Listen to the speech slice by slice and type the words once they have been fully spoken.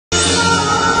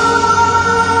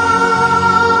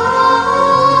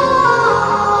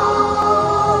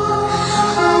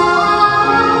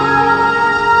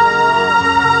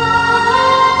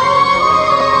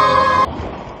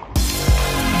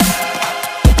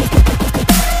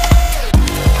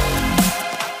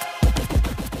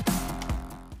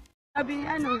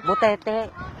ano? Butete.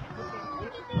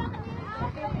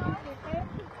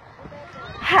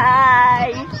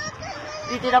 Hi!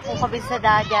 Dito na po kami sa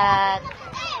dagat.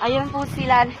 Ayun po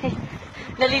sila.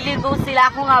 Naliligo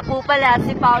sila. Ako nga po pala,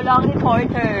 si Paolo ang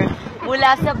reporter.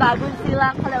 Mula sa bagong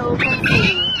silang Caloocan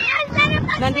City.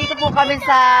 Nandito po kami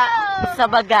sa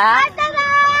bagac.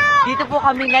 Dito po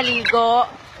kami naligo.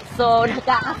 So,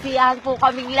 nagkakasiyahan po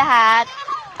kaming lahat.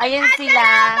 Ayun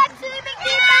sila.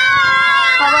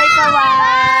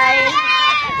 Kaway-kaway.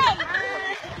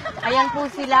 Ayan po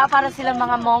sila, para silang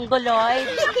mga mongoloid.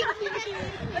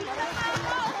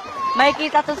 May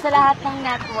kita to sa lahat ng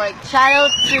network. Channel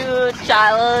 2,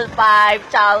 Channel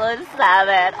 5, Channel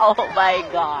 7. Oh my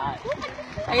God.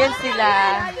 Ayan sila.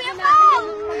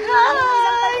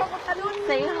 Hi!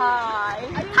 Say hi.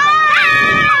 Hi!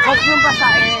 Huwag niyong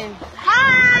basahin.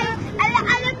 Hi!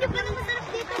 Alam niyo ba na masarap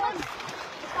dito?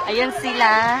 Ayan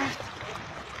sila.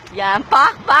 Yan.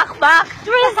 Pak!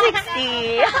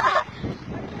 360!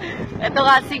 Ito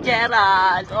nga si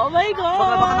Gerald. Oh my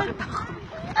God!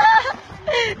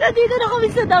 Nandito na kami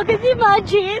sa dagat.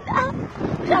 Imagine!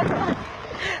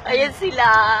 Ayan sila.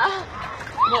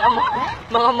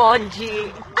 Mga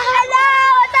monji. Hello!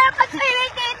 Masarap ang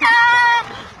swimming dito!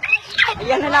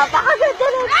 Ayan na, napakaganda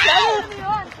lang siya.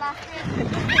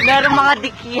 Meron mga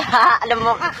dikya. Alam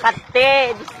mo,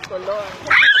 kakate. Discolor.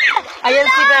 Ayan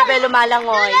si Bebe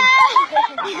lumalangoy.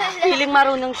 Feeling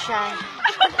marunong siya.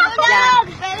 Yan.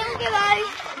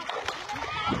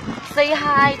 Say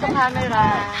hi to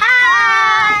camera.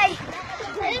 Hi!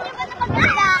 Alam niyo ba na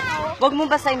maganda ako? Huwag mong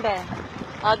basahin, Be.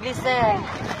 Listen.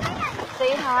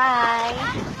 Say hi.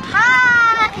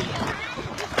 Hi!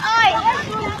 Oy!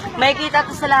 May kita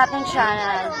to sa lahat ng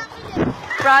channel.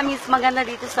 Promise, maganda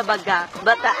dito sa bagac.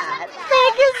 Bataan.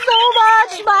 Thank you so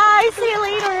much. Bye. See you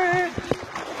later.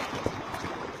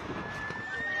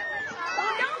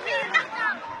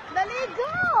 Dali,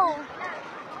 go!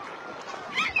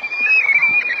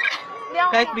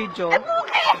 Kahit video?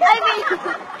 Ay, video!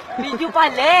 Video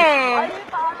pala eh.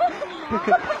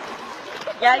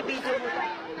 Yan, video mo.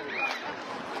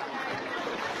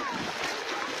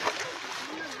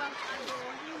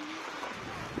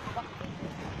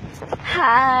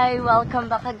 Hi!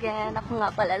 Welcome back again. Ako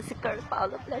nga pala si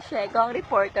Paolo Plashego, ang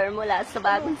reporter mula sa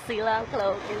bagong silang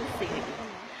Caloocan City.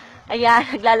 Ayan,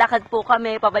 naglalakad po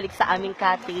kami pabalik sa aming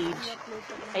cottage.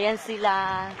 Ayan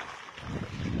sila.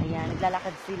 Ayan,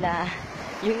 naglalakad sila.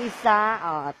 Yung isa,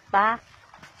 tak.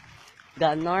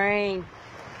 Ganon.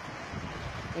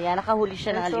 Ayan, nakahuli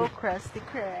siya ng alim. So crusty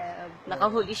crab.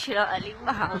 Nakahuli siya ng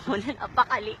alimango na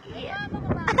napakaliit.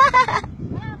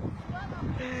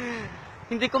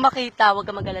 Hindi ko makita, huwag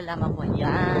ka mag-alala, makuha.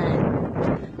 Ayan.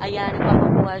 Ayan,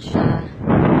 nagpapakuha siya.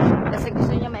 Kasi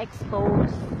gusto niya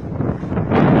ma-expose.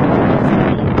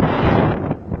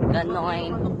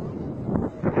 Ganon.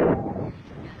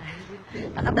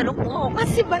 Nakatalok po ako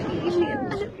kasi mainit.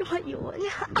 Alam niyo ba yun?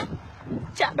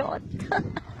 Charot.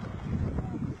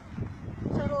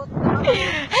 Charot.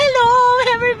 Hello,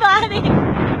 everybody!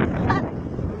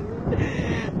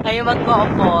 Ngayon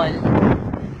mag-couple.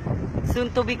 Soon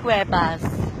to be Cuevas.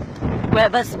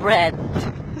 Cuevas bread.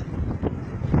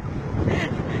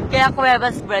 Kaya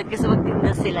Cuevas bread kasi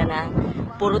magtinda sila ng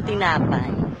puro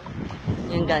tinapay.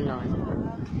 Yung ganon.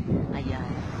 Ayan.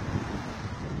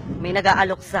 May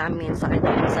nag-aalok sa amin sa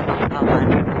kanya sa bangkawan.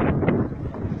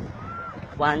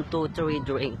 1, 2, 3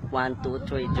 drink. 1, 2,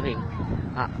 3 drink.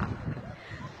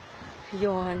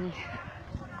 Yun.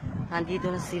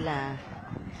 Nandito na sila.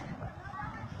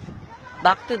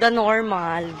 Back to the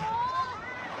normal.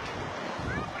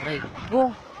 Right.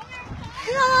 Go.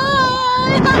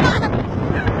 Hi!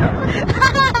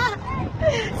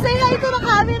 Say hi to the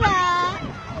camera.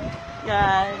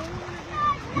 Yan.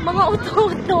 Mga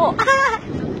uto-uto.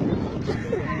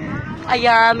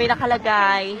 Ayan, may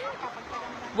nakalagay.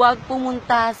 Huwag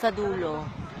pumunta sa dulo.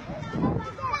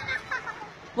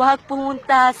 Huwag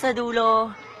pumunta sa dulo.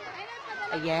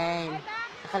 Ayan.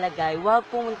 Nakalagay. Huwag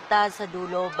pumunta sa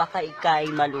dulo, baka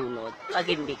ikay malunod. Pag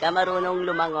hindi ka marunong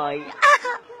lumangoy.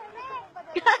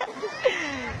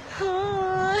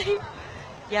 Hi.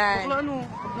 Yan. Ano?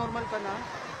 Normal ka na?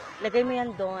 Lagay mo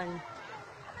yan doon.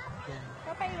 Yan.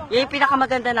 Yan yung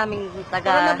pinakamaganda naming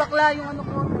Para nabakla yung ano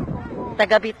ko.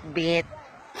 taga-bit-bit.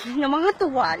 Yung mga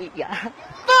tuwalya.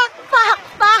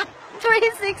 Pak!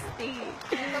 360.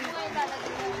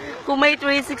 Kung may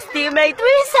 360, may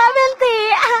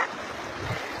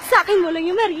 370. Sa akin mo lang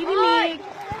yung maririnig.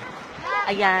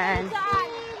 Ayan.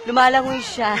 Lumalangoy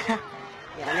siya.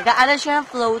 Yan. Nag-aaral siya ng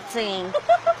floating.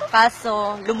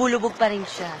 Kaso, lumulubog pa rin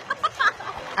siya.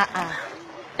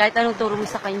 Kahit anong turo mo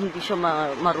sa kanya, hindi siya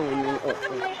marunong.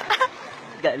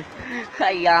 Gan.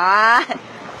 Ayan.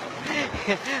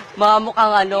 Mga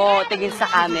mukhang ano, tingin sa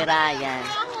camera. Yan.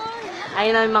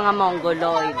 Ayan ang mga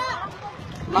mongoloid.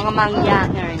 Mga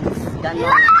mangyangers. Ganon.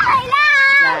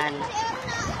 Yan.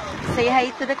 Say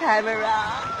hi to the camera.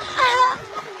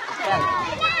 Yan.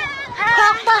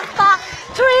 Pak, pak, pak.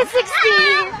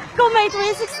 360. Kung may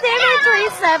 360, may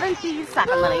 370.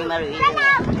 Saka na rin marinig.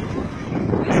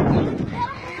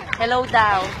 Hello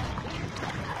daw.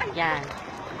 Yan.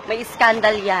 May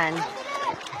scandal yan.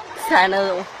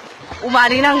 Sana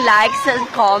umari ng likes and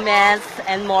comments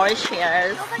and more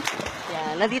shares.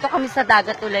 Yan. Nandito kami sa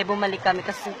dagat ulay. Bumalik kami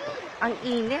kasi ang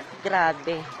init.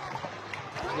 Grabe.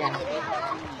 Yan.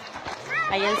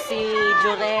 Ayan si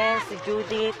Jure, si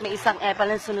Judith. May isang epal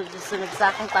na sunod-sunod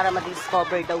sa akin para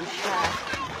ma-discover daw siya.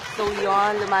 So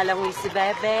yon, lumalangoy si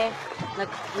Bebe.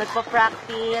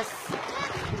 Nagpa-practice.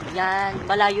 Yan.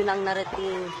 Malayo nang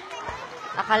narating.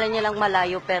 Akala niya lang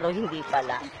malayo pero hindi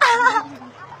pala.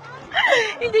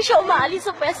 Hindi siya umaalis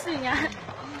sa pwesto niya.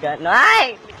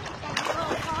 Ganoy!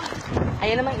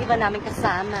 Ayan naman iba namin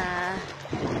kasama.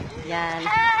 Yan.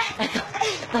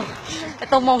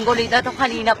 Ito mongoloid na ito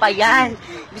kanina pa yan.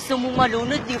 Gusto mong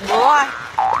malunod, di ba?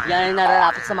 Yan ang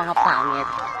nararapit sa mga pangit.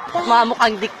 Mga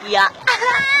mukhang dikya.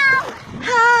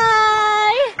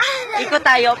 Hi! Ikot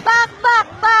tayo. Back, back,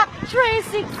 back.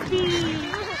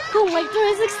 360. Kung may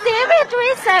 360, may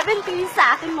 370.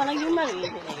 Sa akin mo lang yung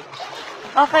marinig.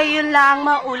 Okay, yun lang.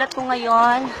 Maulat ko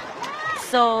ngayon.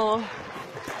 So,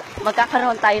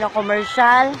 magkakaroon tayo ng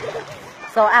commercial.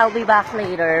 So, I'll be back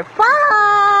later. Bye!